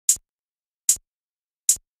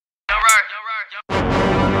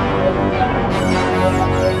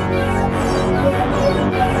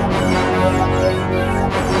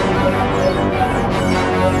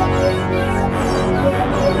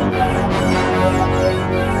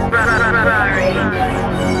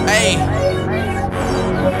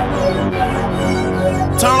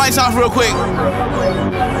lights off real quick.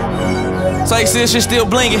 So you see this shit still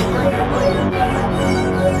blinking.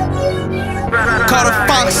 Caught a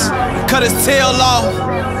fox, cut his tail off.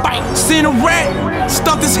 Seen a rat,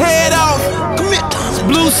 stumped his head off.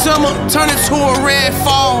 Blue summer, turn it to a red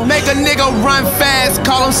fall. Make a nigga run fast,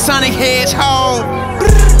 call him Sonic Hedgehog.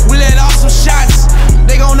 We let off some shots,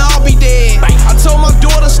 they gon' all be dead. I told my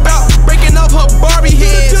daughter stop breaking up her Barbie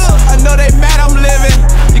heads. I know they mad I'm living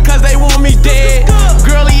because they want me dead.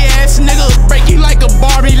 Girly ass nigga, break you like a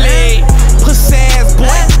Barbie leg. Pussy ass boy,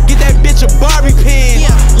 get that bitch a Barbie pin.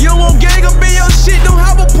 You don't want gang up in your shit, don't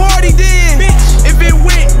have a party then. If it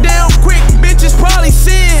went down quick, bitches probably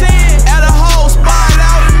sin. At a hole, spot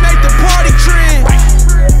out and make the party trend.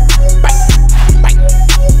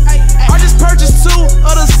 I just purchased 2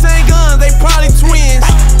 of the same guns, they probably twins.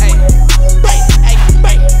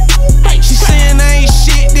 She saying I ain't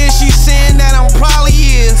shit, then she saying that I'm probably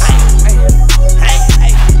is.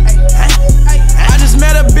 I just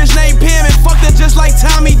met a bitch named Pam and fucked her just like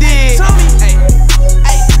Tommy did.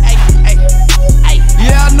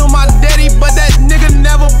 Yeah, I knew my daddy, but that nigga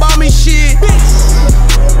never bought me shit. My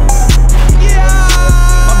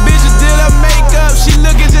bitch just did her makeup, she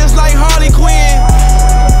looking just like Harley Quinn.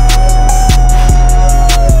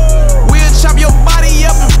 We'll chop your body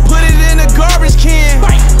up and put it in a garbage can.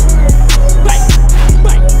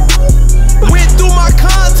 Went through my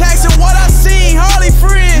contacts and what I seen, Harley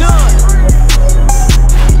friends.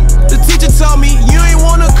 The teacher told me, you ain't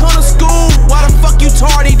wanna come to school, why the fuck you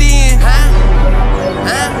tardy then?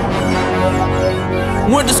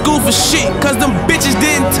 Went to school for shit, cause them bitches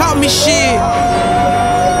didn't taught me shit.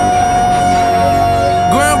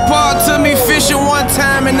 Grandpa took me fishing one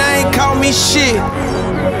time and they ain't caught me shit.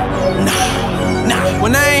 Nah.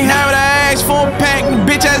 When I ain't have it, I asked for a pack, and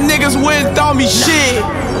bitch ass niggas wouldn't throw me shit.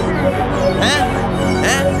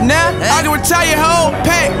 Now I can retire your whole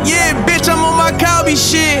pack, yeah, bitch, I'm on my Cosby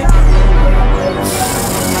shit.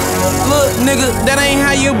 Look, nigga, that ain't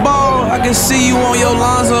how you ball. I can see you on your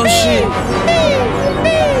Lonzo shit.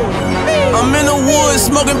 I'm in the woods,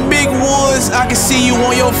 smoking big woods. I can see you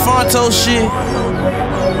on your Fronto shit.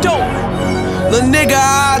 Dope. Little nigga,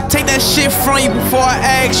 I'll take that shit from you before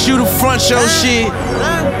I ask you to front your shit.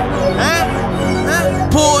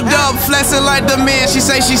 Pulled up, flexing like the man. She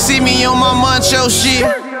say she see me on my Moncho shit.